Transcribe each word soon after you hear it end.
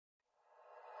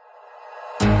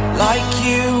like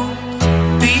you,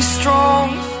 be strong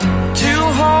to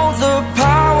hold the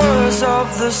powers of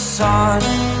the sun.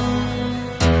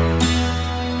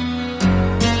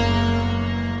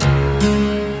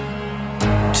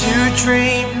 To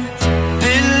dream,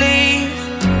 believe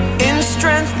in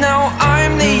strength, now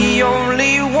I'm the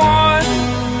only one,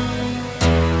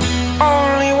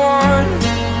 only one.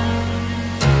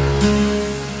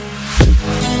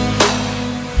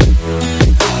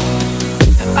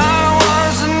 I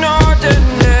was an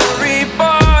ordinary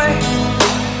boy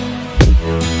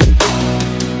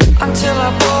until I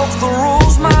broke the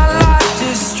rules, my life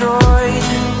destroyed,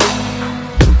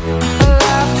 a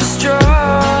life destroyed.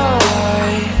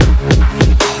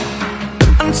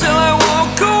 Until I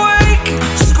walk awake,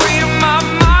 scream my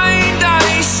mind, I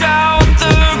shout,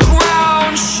 the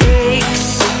ground shakes.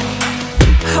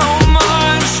 How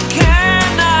much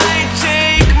can I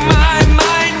take? My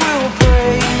mind will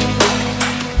break.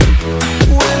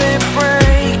 Will it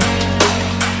break?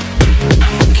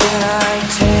 Can I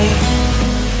take?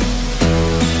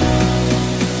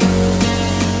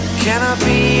 Can I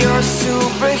be your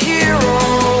superhero?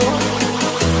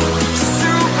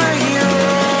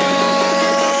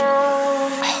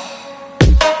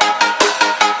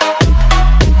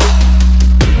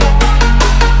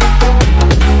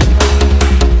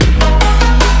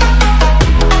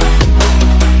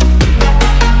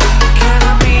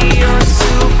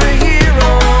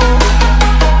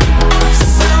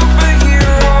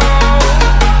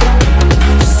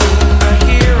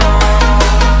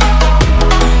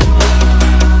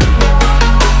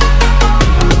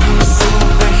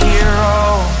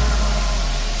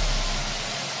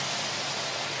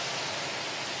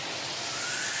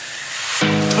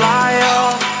 Fly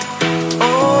up,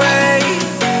 away.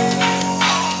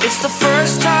 It's the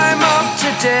first time of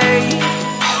today.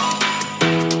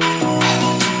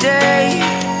 Today.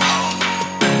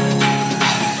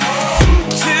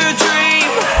 To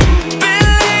dream,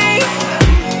 believe.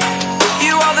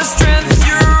 You are the strength,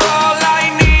 you're all I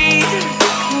need.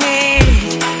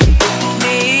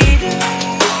 Need.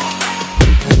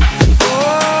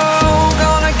 Oh,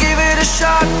 gonna give it a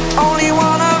shot. Only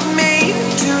one of me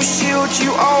to shield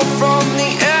you all from the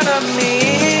enemy.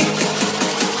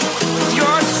 You're a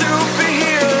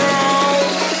superhero.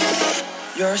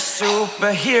 You're a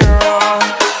superhero.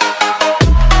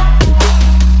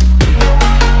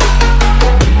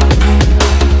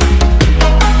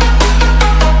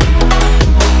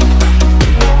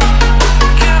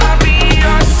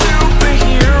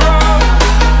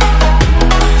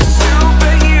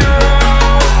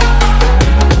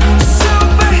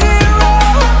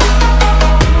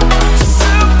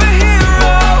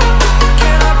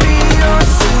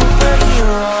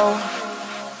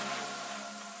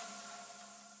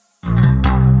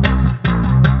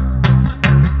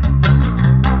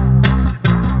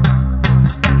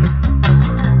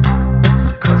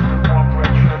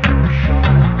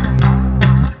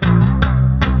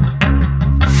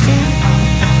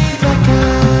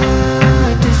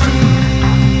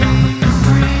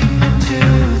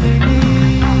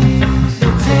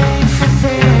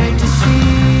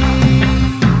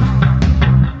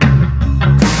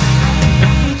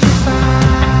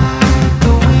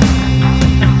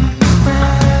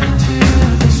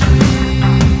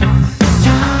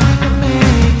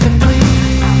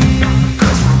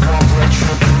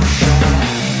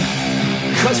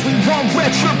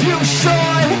 Retribution.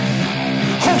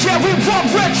 Oh yeah, we want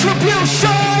retribution.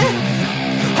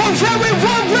 Oh yeah, we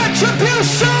want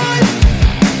retribution.